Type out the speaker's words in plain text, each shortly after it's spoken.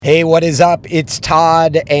Hey, what is up? It's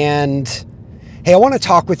Todd, and hey, I want to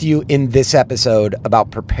talk with you in this episode about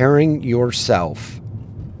preparing yourself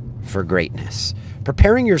for greatness.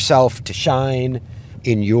 Preparing yourself to shine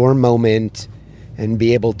in your moment and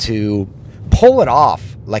be able to pull it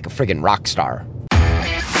off like a friggin' rock star.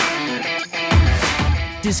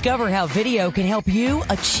 Discover how video can help you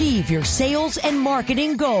achieve your sales and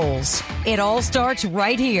marketing goals. It all starts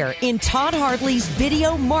right here in Todd Hartley's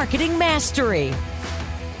Video Marketing Mastery.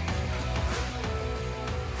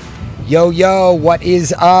 Yo, what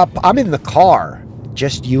is up? I'm in the car.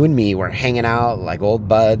 Just you and me. We're hanging out like old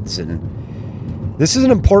buds, and this is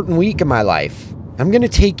an important week in my life. I'm going to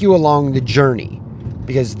take you along the journey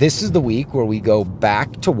because this is the week where we go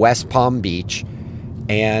back to West Palm Beach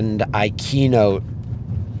and I keynote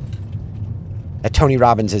at Tony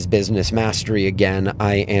Robbins' Business Mastery again.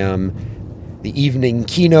 I am the evening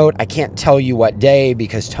keynote. I can't tell you what day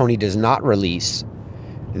because Tony does not release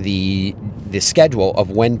the schedule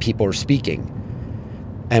of when people are speaking,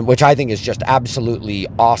 and which I think is just absolutely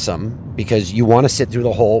awesome because you want to sit through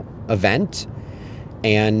the whole event.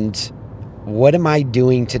 And what am I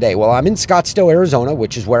doing today? Well, I'm in Scottsdale, Arizona,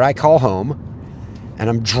 which is where I call home, and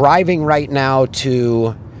I'm driving right now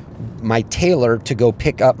to my tailor to go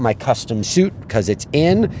pick up my custom suit because it's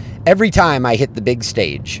in. Every time I hit the big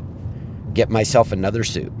stage, get myself another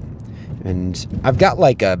suit. And I've got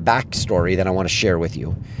like a backstory that I want to share with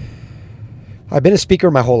you. I've been a speaker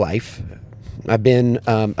my whole life. I've been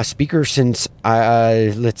a speaker since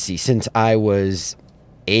I was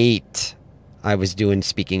 8. I was doing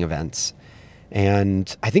speaking events.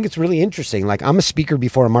 And I think it's really interesting. Like, I'm a speaker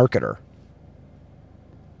before a marketer.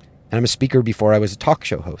 And I'm a speaker before I was a talk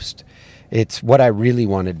show host. It's what I really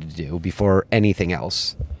wanted to do before anything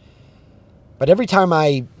else. But every time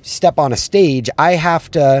I step on a stage, I have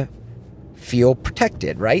to feel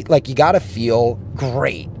protected, right? Like, you got to feel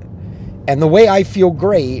great. And the way I feel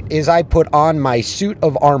great is I put on my suit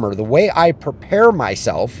of armor. The way I prepare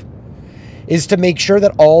myself is to make sure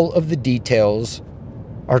that all of the details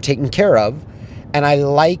are taken care of. And I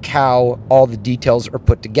like how all the details are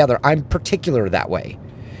put together. I'm particular that way.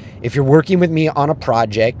 If you're working with me on a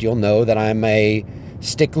project, you'll know that I'm a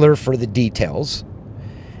stickler for the details.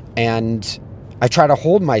 And I try to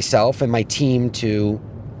hold myself and my team to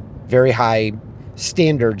very high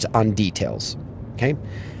standards on details. Okay?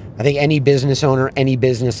 I think any business owner, any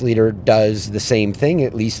business leader does the same thing,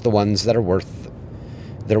 at least the ones that are worth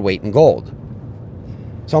their weight in gold.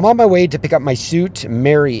 So I'm on my way to pick up my suit.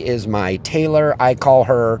 Mary is my tailor. I call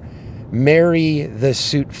her Mary the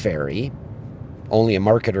Suit Fairy. Only a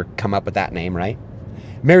marketer come up with that name, right?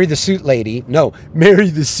 Mary the Suit Lady. No, Mary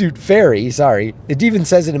the Suit Fairy. Sorry. It even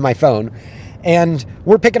says it in my phone. And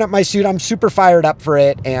we're picking up my suit. I'm super fired up for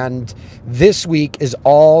it. And this week is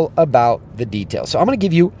all about the details. So I'm going to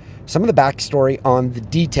give you some of the backstory on the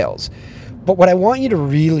details. But what I want you to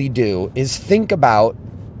really do is think about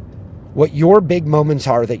what your big moments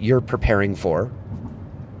are that you're preparing for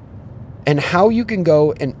and how you can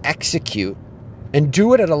go and execute and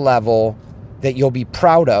do it at a level that you'll be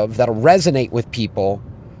proud of, that'll resonate with people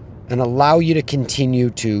and allow you to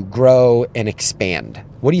continue to grow and expand.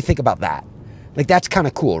 What do you think about that? Like, that's kind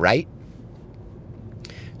of cool, right?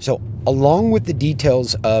 So along with the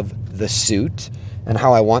details of the suit and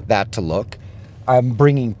how I want that to look, I'm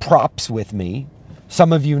bringing props with me.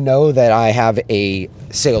 Some of you know that I have a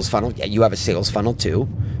sales funnel. Yeah, you have a sales funnel too.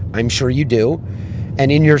 I'm sure you do.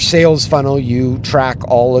 And in your sales funnel, you track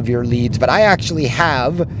all of your leads. But I actually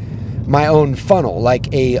have my own funnel,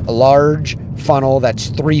 like a large funnel that's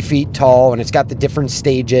 3 feet tall, and it's got the different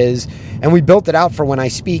stages. And we built it out for when I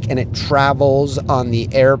speak, and it travels on the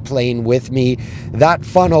airplane with me. That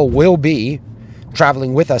funnel will be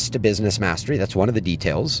traveling with us to Business Mastery. That's one of the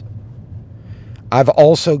details. I've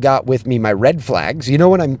also got with me my red flags. You know,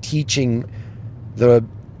 when I'm teaching the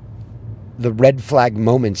red flag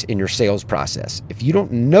moments in your sales process, if you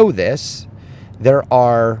don't know this, there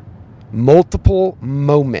are multiple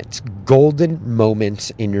moments, golden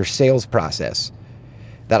moments in your sales process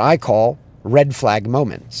that I call red flag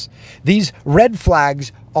moments. These red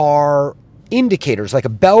flags are indicators, like a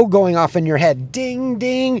bell going off in your head, ding,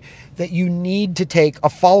 ding, that you need to take a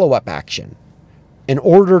follow-up action in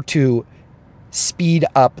order to speed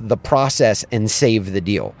up the process and save the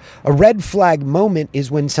deal. A red flag moment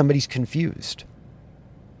is when somebody's confused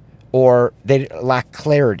or they lack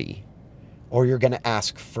clarity, or you're going to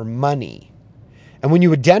ask for money. And when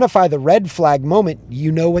you identify the red flag moment,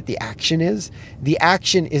 you know what the action is? The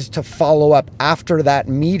action is to follow up after that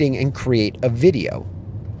meeting and create a video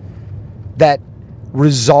that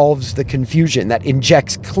resolves the confusion, that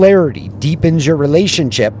injects clarity, deepens your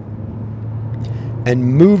relationship, and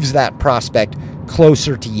moves that prospect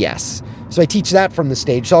closer to yes. So I teach that from the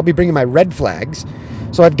stage. So I'll be bringing my red flags.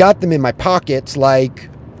 So I've got them in my pockets like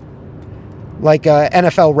a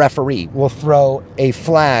NFL referee will throw a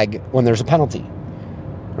flag when there's a penalty,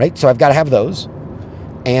 right? So I've got to have those.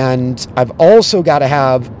 And I've also got to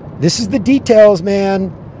have, this is the details,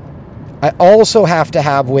 man. I also have to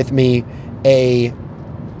have with me a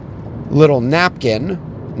little napkin,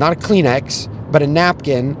 not a Kleenex, but a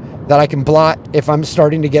napkin that I can blot if I'm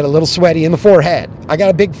starting to get a little sweaty in the forehead. I got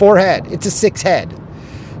a big forehead. It's a 6 head.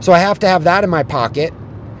 So I have to have that in my pocket.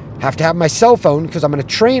 Have to have my cell phone because I'm going to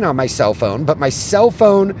train on my cell phone, but my cell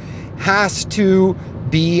phone has to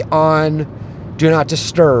be on Do Not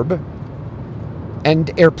Disturb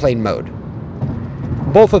and airplane mode.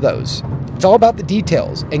 Both of those. It's all about the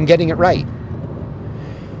details and getting it right.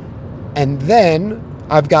 And then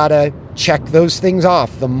I've got to check those things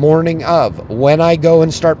off the morning of when I go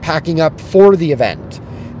and start packing up for the event.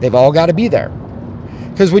 They've all got to be there.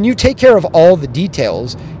 Because when you take care of all the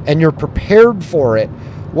details and you're prepared for it,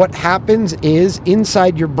 what happens is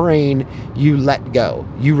inside your brain, you let go,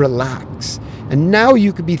 you relax. And now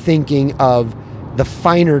you could be thinking of the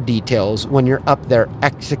finer details when you're up there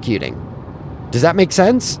executing. Does that make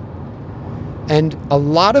sense? And a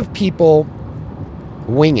lot of people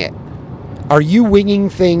wing it. Are you winging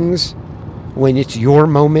things when it's your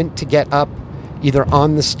moment to get up, either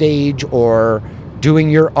on the stage or doing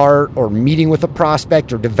your art or meeting with a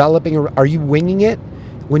prospect or developing? Are you winging it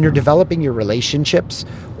when you're developing your relationships?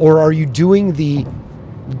 Or are you doing the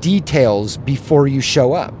details before you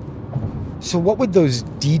show up? So what would those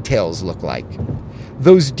details look like?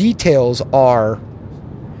 Those details are,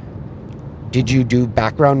 did you do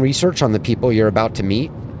background research on the people you're about to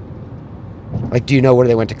meet? Like, do you know where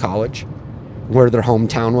they went to college? Where their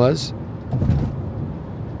hometown was?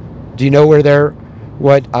 Do you know where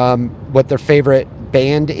what their favorite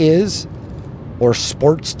band is or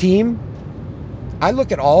sports team? I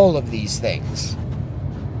look at all of these things.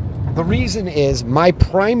 The reason is my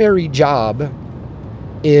primary job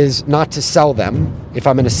is not to sell them if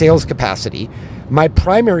I'm in a sales capacity. My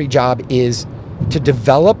primary job is to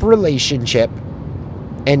develop relationship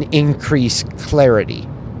and increase clarity.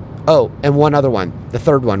 Oh, and one other one, the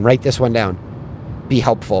third one, write this one down. Be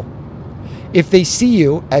helpful. If they see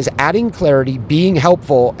you as adding clarity, being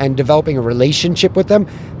helpful, and developing a relationship with them,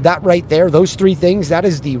 that right there, those three things, that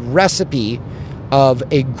is the recipe of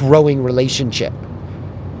a growing relationship.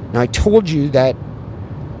 Now, I told you that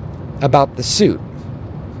about the suit.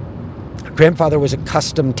 Grandfather was a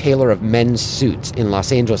custom tailor of men's suits in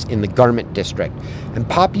Los Angeles in the garment district. And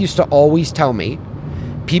Pop used to always tell me,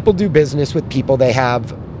 people do business with people they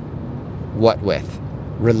have what with?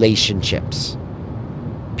 Relationships.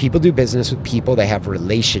 People do business with people they have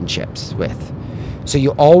relationships with. So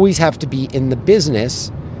you always have to be in the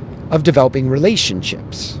business of developing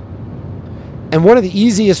relationships. And one of the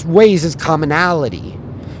easiest ways is commonality.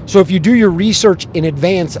 So if you do your research in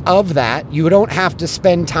advance of that, you don't have to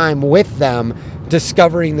spend time with them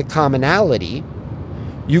discovering the commonality.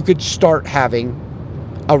 You could start having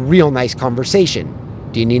a real nice conversation.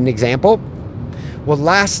 Do you need an example? Well,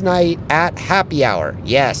 last night at happy hour,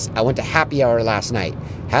 yes, I went to happy hour last night,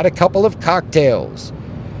 had a couple of cocktails.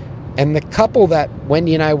 And the couple that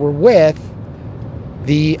Wendy and I were with,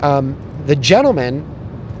 the gentleman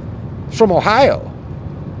from Ohio.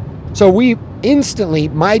 So we instantly,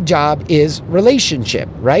 my job is relationship,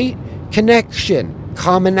 right? Connection,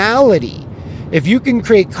 commonality. If you can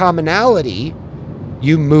create commonality,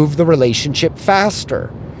 you move the relationship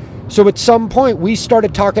faster. So at some point, we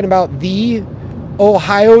started talking about the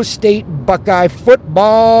Ohio State Buckeye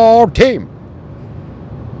football team.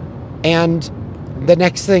 And the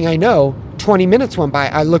next thing I know, 20 minutes went by.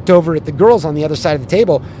 I looked over at the girls on the other side of the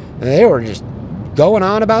table, and they were just going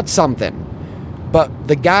on about something. But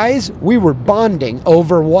the guys, we were bonding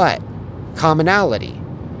over what? Commonality.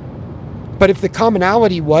 But if the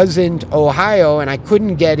commonality wasn't Ohio and I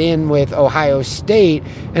couldn't get in with Ohio State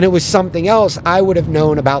and it was something else, I would have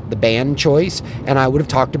known about the band choice and I would have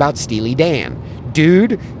talked about Steely Dan.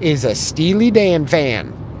 Dude is a Steely Dan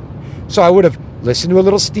fan. So I would have listened to a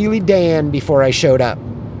little Steely Dan before I showed up.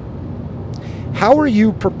 How are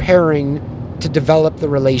you preparing to develop the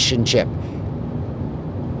relationship?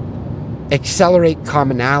 Accelerate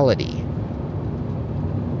commonality.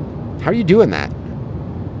 How are you doing that?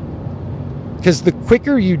 Because the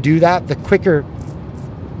quicker you do that, the quicker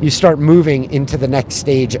you start moving into the next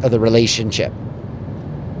stage of the relationship.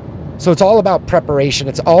 So it's all about preparation.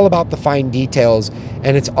 It's all about the fine details.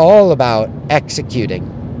 And it's all about executing.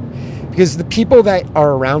 Because the people that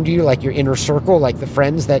are around you, like your inner circle, like the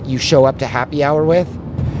friends that you show up to happy hour with,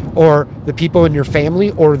 or the people in your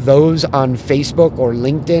family, or those on Facebook or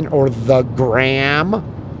LinkedIn or the gram.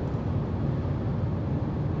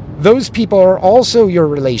 Those people are also your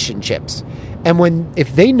relationships. And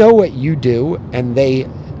if they know what you do and they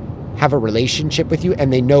have a relationship with you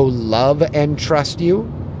and they know, love, and trust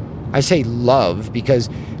you, I say love because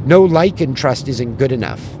know, like, and trust isn't good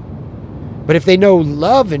enough. But if they know,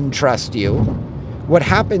 love, and trust you, what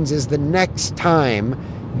happens is the next time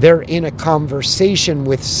they're in a conversation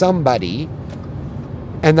with somebody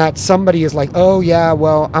and that somebody is like, oh yeah,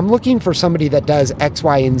 well, I'm looking for somebody that does X,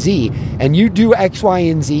 Y, and Z, and you do X, Y,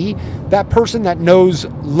 and Z, that person that knows,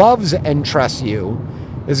 loves, and trusts you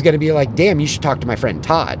is going to be like, damn, you should talk to my friend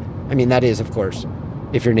Todd. I mean, that is, of course,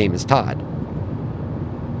 if your name is Todd.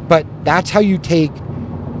 But that's how you take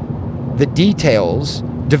the details,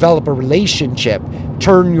 develop a relationship,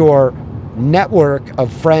 turn your network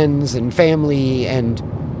of friends and family and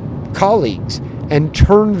colleagues and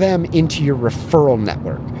turn them into your referral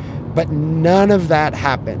network. But none of that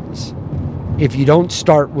happens if you don't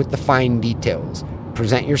start with the fine details.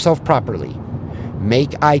 Present yourself properly,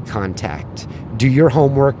 make eye contact, do your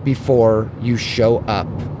homework before you show up,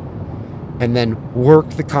 and then work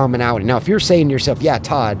the commonality. Now, if you're saying to yourself, yeah,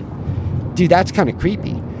 Todd, dude, that's kind of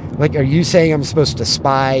creepy. Like, are you saying I'm supposed to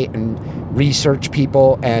spy and research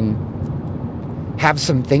people and have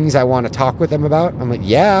some things I want to talk with them about? I'm like,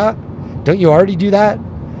 yeah. Don't you already do that?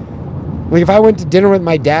 Like, if I went to dinner with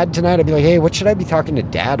my dad tonight, I'd be like, hey, what should I be talking to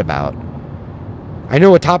Dad about? I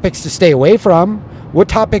know what topics to stay away from. What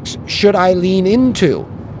topics should I lean into?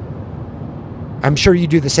 I'm sure you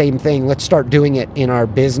do the same thing. Let's start doing it in our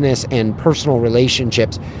business and personal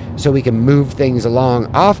relationships so we can move things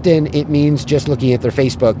along. Often it means just looking at their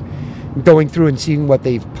Facebook, going through and seeing what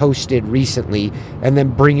they've posted recently, and then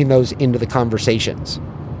bringing those into the conversations.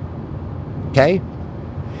 Okay?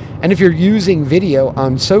 And if you're using video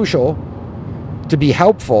on social to be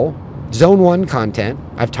helpful, Zone 1 content,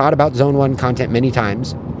 I've taught about Zone 1 content many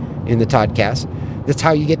times in the Toddcast. That's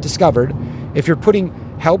how you get discovered. If you're putting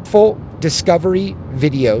helpful discovery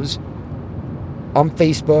videos on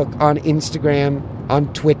Facebook, on Instagram,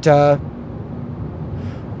 on Twitter,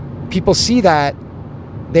 people see that,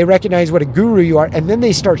 they recognize what a guru you are, and then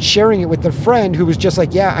they start sharing it with their friend who was just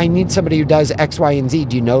like, yeah, I need somebody who does X, Y, and Z.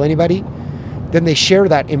 Do you know anybody? Then they share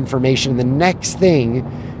that information. The next thing,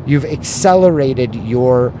 you've accelerated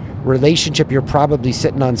your relationship. You're probably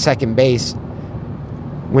sitting on second base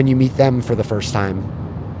when you meet them for the first time.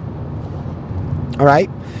 All right?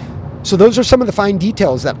 So those are some of the fine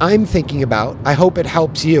details that I'm thinking about. I hope it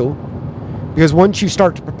helps you, because once you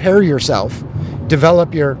start to prepare yourself,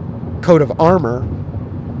 develop your coat of armor,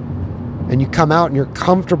 and you come out and you're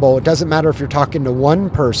comfortable, it doesn't matter if you're talking to one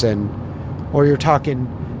person or you're talking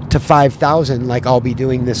to 5,000 like I'll be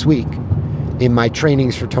doing this week in my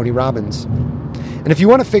trainings for Tony Robbins. And if you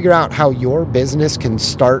want to figure out how your business can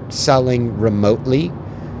start selling remotely,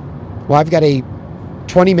 well, I've got a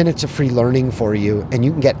 20 minutes of free learning for you, and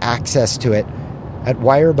you can get access to it at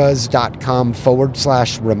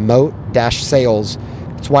wirebuzz.com/remote-sales.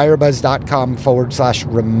 It's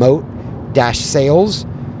wirebuzz.com/remote-sales.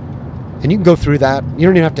 And you can go through that. You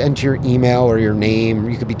don't even have to enter your email or your name.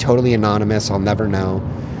 You could be totally anonymous. I'll never know.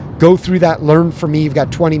 Go through that, learn from me. You've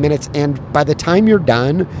got 20 minutes. And by the time you're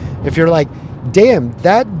done, if you're like, damn,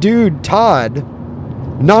 that dude, Todd,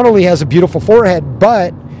 not only has a beautiful forehead,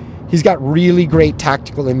 but he's got really great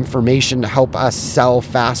tactical information to help us sell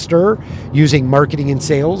faster using marketing and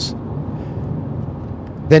sales,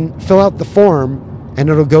 then fill out the form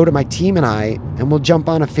and it'll go to my team and I, and we'll jump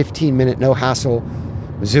on a 15-minute no-hassle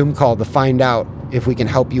Zoom call to find out if we can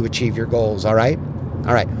help you achieve your goals. All right?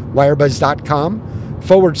 All right.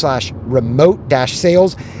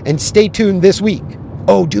 wirebuzz.com/remote-sales. And stay tuned this week.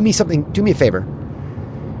 Oh, do me a favor.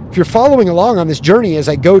 If you're following along on this journey as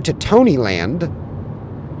I go to Tonyland,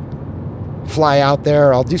 fly out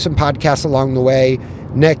there. I'll do some podcasts along the way.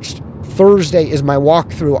 Next Thursday is my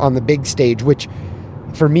walkthrough on the big stage, which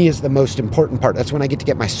for me is the most important part. That's when I get to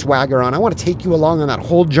get my swagger on. I want to take you along on that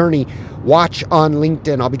whole journey. Watch on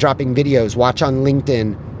LinkedIn. I'll be dropping videos. Watch on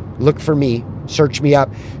LinkedIn. Look for me. Search me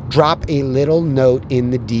up. Drop a little note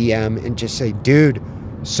in the DM and just say, dude,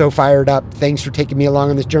 so fired up. Thanks for taking me along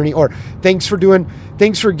on this journey. Or thanks for giving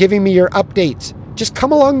me your updates. Just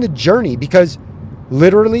come along the journey, because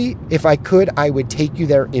literally, if I could, I would take you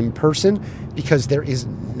there in person, because there is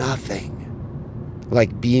nothing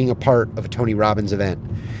like being a part of a Tony Robbins event.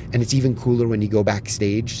 And it's even cooler when you go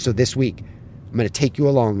backstage. So this week, I'm going to take you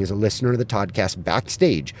along as a listener to the Toddcast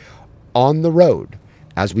backstage on the road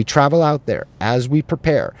as we travel out there, as we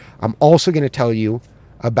prepare. I'm also going to tell you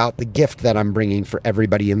about the gift that I'm bringing for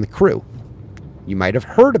everybody in the crew. You might have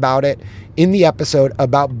heard about it in the episode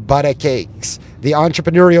about butter cakes, the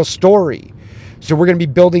entrepreneurial story. So we're going to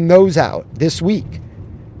be building those out this week.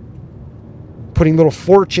 Putting little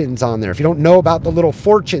fortunes on there. If you don't know about the little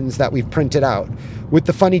fortunes that we've printed out with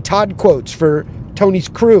the funny Todd quotes for Tony's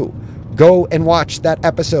crew, go and watch that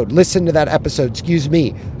episode. Listen to that episode,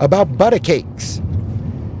 about butter cakes.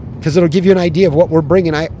 Because it'll give you an idea of what we're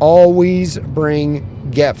bringing. I always bring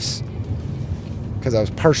gifts. Because I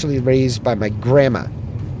was partially raised by my grandma,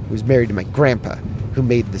 who was married to my grandpa, who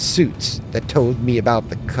made the suits that told me about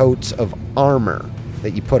the coats of armor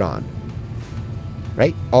that you put on.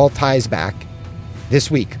 Right? All ties back.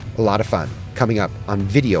 This week, a lot of fun coming up on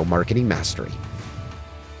Video Marketing Mastery.